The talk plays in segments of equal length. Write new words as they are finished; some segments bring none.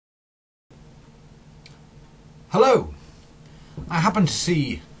Hello! I happened to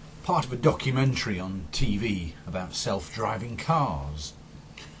see part of a documentary on TV about self-driving cars.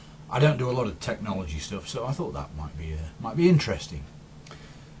 I don't do a lot of technology stuff, so I thought that might be interesting.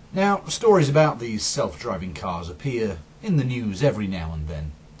 Now, stories about these self-driving cars appear in the news every now and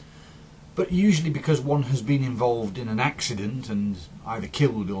then, but usually because one has been involved in an accident and either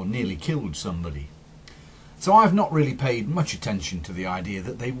killed or nearly killed somebody. So I've not really paid much attention to the idea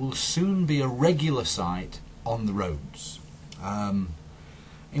that they will soon be a regular sight on the roads.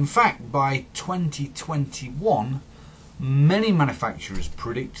 In fact, by 2021, many manufacturers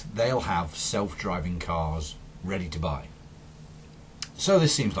predict they'll have self-driving cars ready to buy. So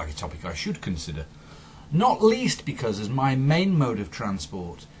this seems like a topic I should consider, not least because as my main mode of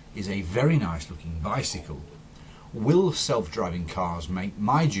transport is a very nice looking bicycle, will self-driving cars make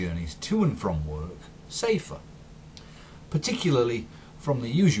my journeys to and from work safer? Particularly from the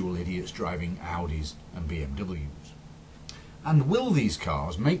usual idiots driving Audis and BMWs. And will these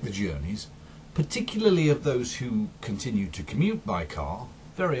cars make the journeys, particularly of those who continue to commute by car,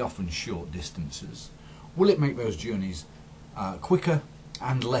 very often short distances, will it make those journeys quicker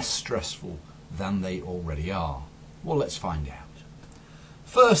and less stressful than they already are? Well, let's find out.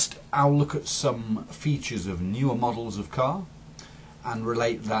 First, I'll look at some features of newer models of car and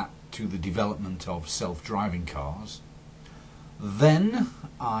relate that to the development of self-driving cars. Then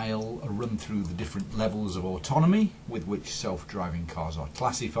I'll run through the different levels of autonomy with which self-driving cars are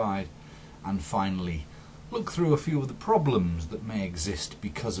classified, and finally look through a few of the problems that may exist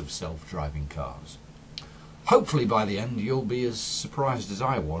because of self-driving cars. Hopefully by the end you'll be as surprised as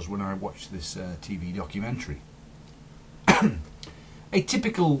I was when I watched this TV documentary. A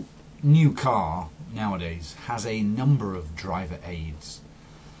typical new car nowadays has a number of driver aids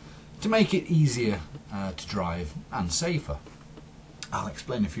to make it easier to drive and safer. I'll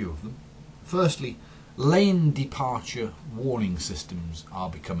explain a few of them. Firstly, lane departure warning systems are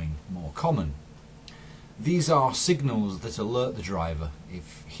becoming more common. These are signals that alert the driver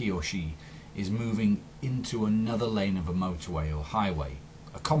if he or she is moving into another lane of a motorway or highway,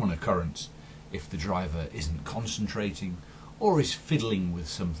 a common occurrence if the driver isn't concentrating or is fiddling with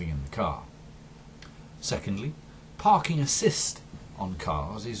something in the car. Secondly, parking assist on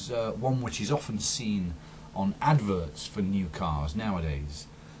cars is one which is often seen on adverts for new cars nowadays.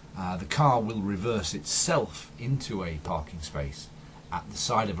 The car will reverse itself into a parking space at the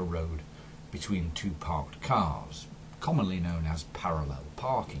side of a road between two parked cars, commonly known as parallel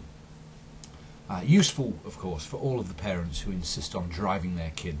parking. Useful, of course, for all of the parents who insist on driving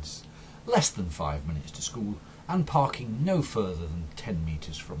their kids less than 5 minutes to school and parking no further than 10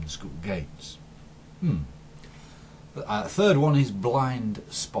 metres from the school gates. The third one is blind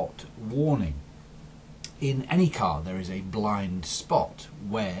spot warning. In any car there is a blind spot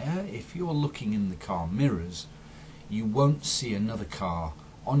where, if you're looking in the car mirrors, you won't see another car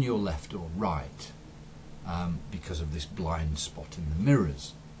on your left or right because of this blind spot in the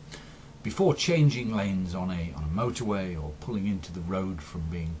mirrors. Before changing lanes on a motorway or pulling into the road from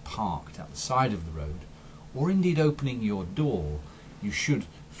being parked at the side of the road, or indeed opening your door, you should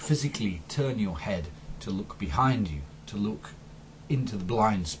physically turn your head to look behind you, to look into the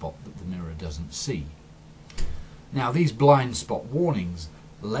blind spot that the mirror doesn't see. Now, these blind spot warnings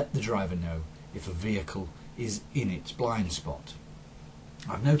let the driver know if a vehicle is in its blind spot.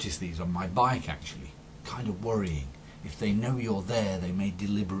 I've noticed these on my bike actually, kind of worrying. If they know you're there, they may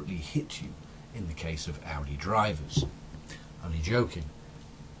deliberately hit you in the case of Audi drivers. Only joking.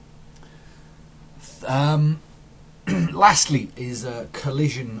 Lastly is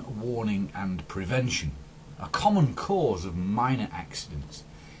collision warning and prevention. A common cause of minor accidents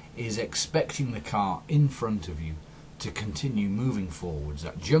is expecting the car in front of you to continue moving forwards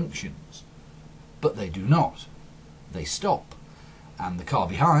at junctions, but they do not. They stop, and the car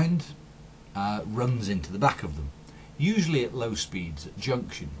behind runs into the back of them, usually at low speeds at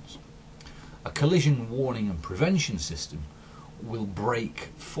junctions. A collision warning and prevention system will brake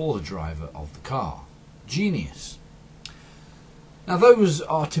for the driver of the car. Genius. Now, those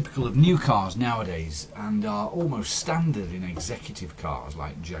are typical of new cars nowadays and are almost standard in executive cars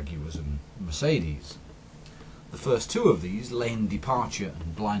like Jaguars and Mercedes. The first two of these, lane departure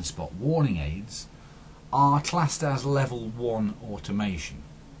and blind spot warning aids, are classed as level 1 automation.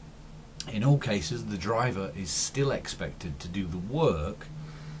 In all cases, the driver is still expected to do the work.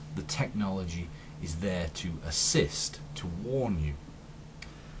 The technology is there to assist, to warn you.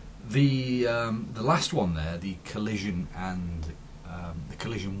 The last one there, the collision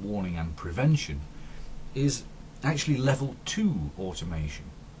warning and prevention, is actually level 2 automation,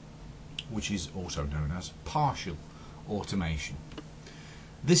 which is also known as partial automation.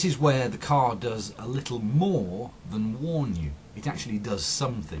 This is where the car does a little more than warn you. It actually does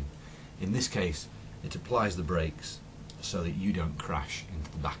something. In this case, it applies the brakes so that you don't crash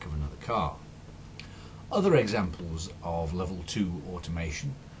into the back of another car. Other examples of level 2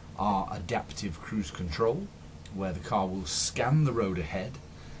 automation are adaptive cruise control, where the car will scan the road ahead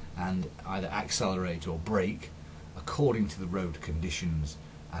and either accelerate or brake according to the road conditions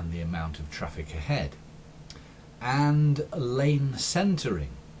and the amount of traffic ahead. And lane centering,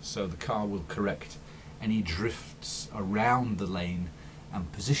 so the car will correct any drifts around the lane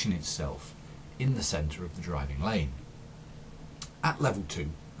and position itself in the centre of the driving lane. At level 2,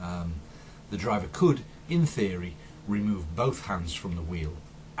 the driver could, in theory, remove both hands from the wheel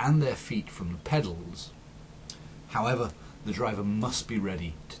and their feet from the pedals. However, the driver must be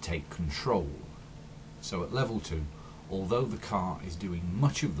ready to take control. So at level 2, although the car is doing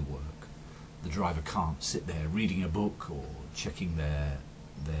much of the work, the driver can't sit there reading a book or checking their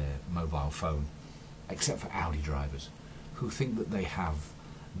mobile phone, except for Audi drivers, who think that they have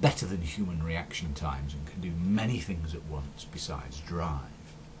better than human reaction times and can do many things at once besides drive.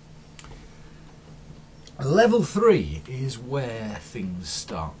 Level 3 is where things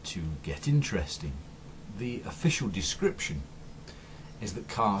start to get interesting. The official description is that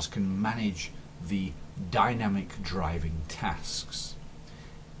cars can manage the dynamic driving tasks.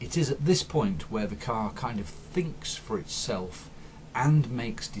 It is at this point where the car kind of thinks for itself and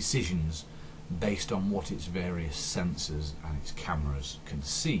makes decisions based on what its various sensors and its cameras can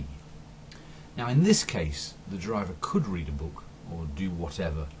see. Now in this case, the driver could read a book or do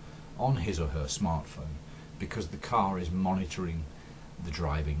whatever on his or her smartphone because the car is monitoring the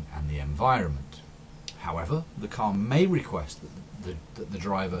driving and the environment. However, the car may request that the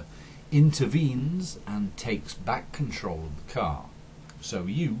driver intervenes and takes back control of the car, so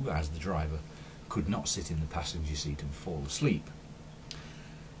you, as the driver, could not sit in the passenger seat and fall asleep.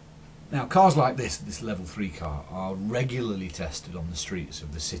 Now, cars like this level 3 car, are regularly tested on the streets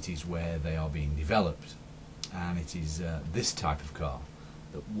of the cities where they are being developed, and it is this type of car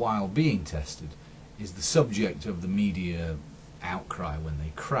that, while being tested, is the subject of the media outcry when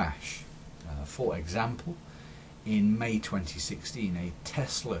they crash. For example, in May 2016, a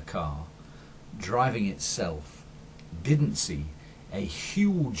Tesla car driving itself didn't see a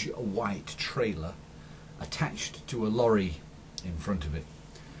huge white trailer attached to a lorry in front of it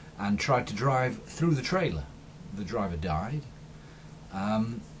and tried to drive through the trailer. The driver died,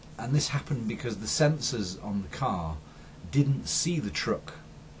 and this happened because the sensors on the car didn't see the truck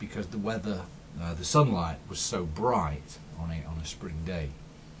because the weather, the sunlight was so bright on a spring day.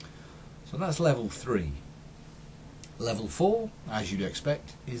 So that's level 3. Level 4, as you'd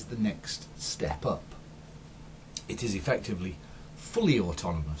expect, is the next step up. It is effectively fully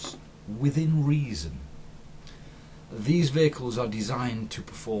autonomous within reason. These vehicles are designed to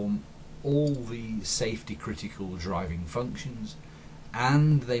perform all the safety critical driving functions,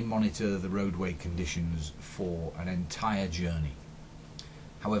 and they monitor the roadway conditions for an entire journey.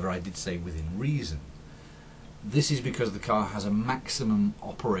 However, I did say within reason. This is because the car has a maximum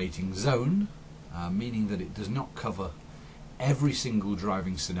operating zone, meaning that it does not cover every single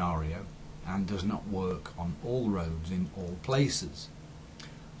driving scenario and does not work on all roads in all places.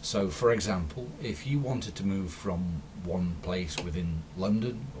 So, for example, if you wanted to move from one place within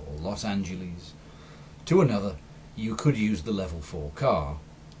London or Los Angeles to another, you could use the level 4 car,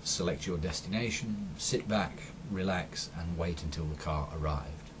 select your destination, sit back, relax and wait until the car arrived.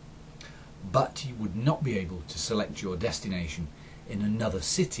 But you would not be able to select your destination in another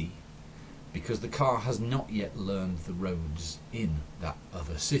city because the car has not yet learned the roads in that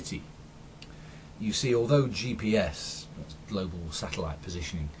other city. You see, although GPS, that's global satellite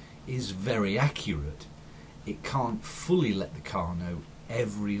positioning, is very accurate, it can't fully let the car know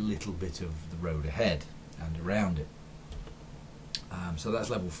every little bit of the road ahead and around it. So that's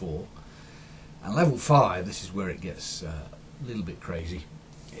level 4. And level 5, this is where it gets a little bit crazy.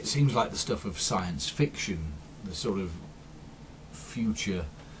 It seems like the stuff of science fiction, the sort of future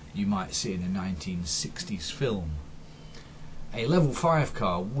you might see in a 1960s film. A level 5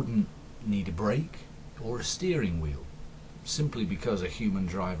 car wouldn't need a brake or a steering wheel, simply because a human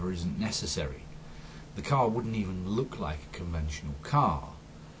driver isn't necessary. The car wouldn't even look like a conventional car.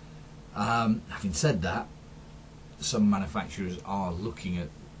 Having said that, some manufacturers are looking at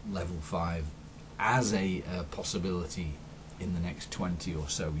level 5 as a possibility in the next 20 or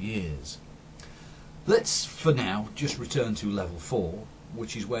so years. Let's, for now, just return to level 4,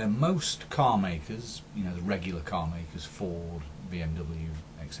 which is where most car makers, the regular car makers, Ford, BMW,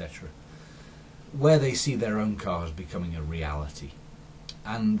 etc., where they see their own cars becoming a reality.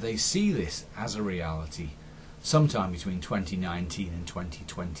 And they see this as a reality sometime between 2019 and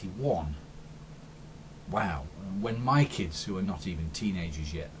 2021. Wow, when my kids, who are not even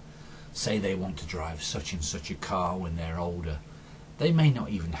teenagers yet, say they want to drive such and such a car when they're older, they may not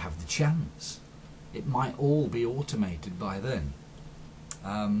even have the chance. It might all be automated by then.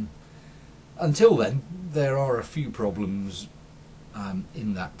 Until then, there are a few problems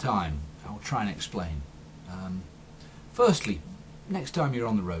in that time. I'll try and explain. Firstly, next time you're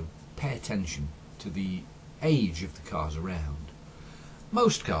on the road, pay attention to the age of the cars around.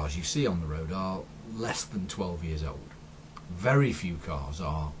 Most cars you see on the road are less than 12 years old. Very few cars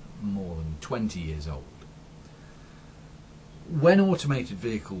are more than 20 years old. When automated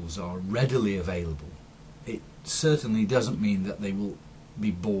vehicles are readily available, it certainly doesn't mean that they will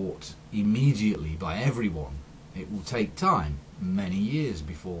be bought immediately by everyone. It will take time, many years,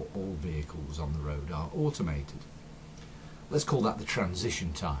 before all vehicles on the road are automated. Let's call that the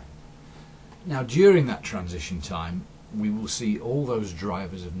transition time. Now, during that transition time, we will see all those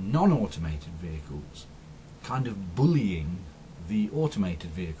drivers of non-automated vehicles kind of bullying the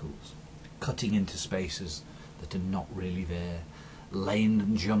automated vehicles, cutting into spaces that are not really there,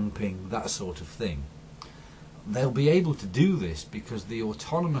 lane jumping, that sort of thing. They'll be able to do this because the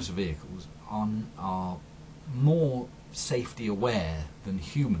autonomous vehicles are more safety aware than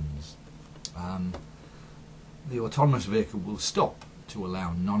humans. The autonomous vehicle will stop to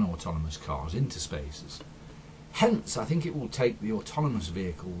allow non-autonomous cars into spaces. Hence, I think it will take the autonomous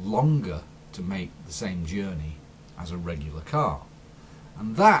vehicle longer to make the same journey as a regular car.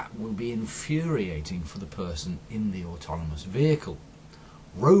 And that will be infuriating for the person in the autonomous vehicle.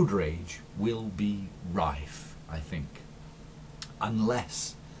 Road rage will be rife, I think,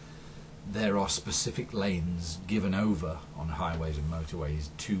 unless there are specific lanes given over on highways and motorways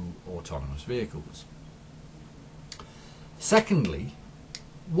to autonomous vehicles. Secondly,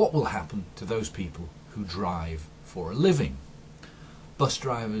 what will happen to those people who drive for a living? Bus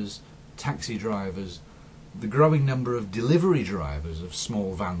drivers, taxi drivers, the growing number of delivery drivers of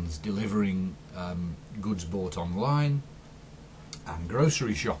small vans delivering goods bought online and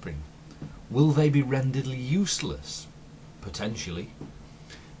grocery shopping. Will they be rendered useless? Potentially.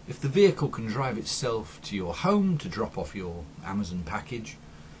 If the vehicle can drive itself to your home to drop off your Amazon package,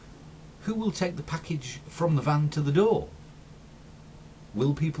 who will take the package from the van to the door?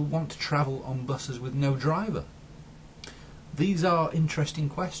 Will people want to travel on buses with no driver? These are interesting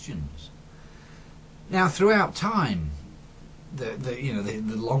questions. Now, throughout time, the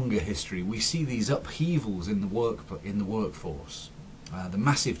longer history, we see these upheavals in the workforce, the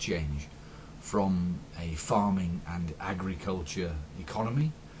massive change from a farming and agriculture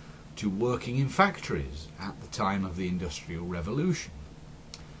economy to working in factories at the time of the Industrial Revolution.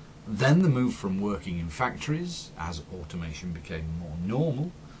 Then the move from working in factories, as automation became more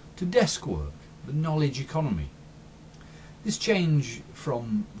normal, to desk work, the knowledge economy. This change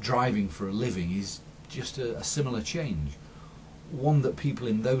from driving for a living is just a similar change, one that people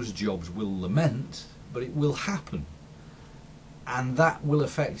in those jobs will lament, but it will happen. And that will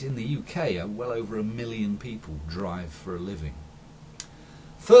affect, in the UK, well over 1 million people drive for a living.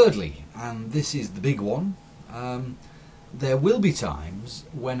 Thirdly, and this is the big one, there will be times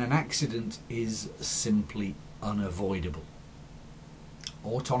when an accident is simply unavoidable.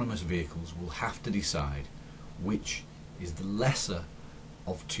 Autonomous vehicles will have to decide which is the lesser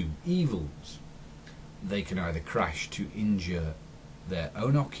of two evils. They can either crash to injure their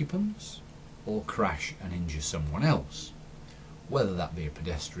own occupants or crash and injure someone else, whether that be a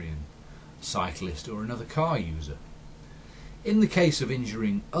pedestrian, cyclist or another car user. In the case of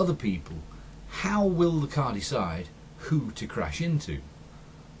injuring other people, how will the car decide who to crash into?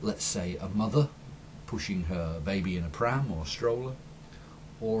 Let's say a mother pushing her baby in a pram or stroller,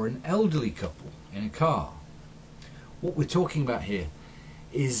 or an elderly couple in a car. What we're talking about here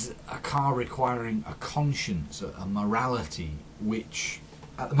is a car requiring a conscience, a morality, which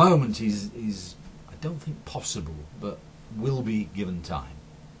at the moment is I don't think possible, but will be given time.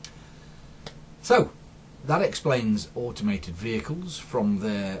 So that explains automated vehicles from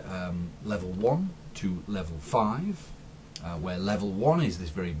their level 1 to level 5, where level 1 is this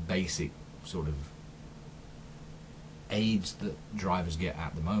very basic sort of aids that drivers get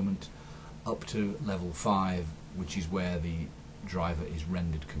at the moment, up to level 5, which is where the driver is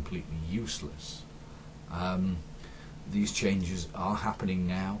rendered completely useless. These changes are happening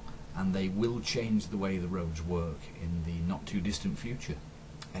now, and they will change the way the roads work in the not too distant future.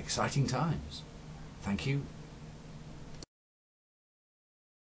 Exciting times. Thank you.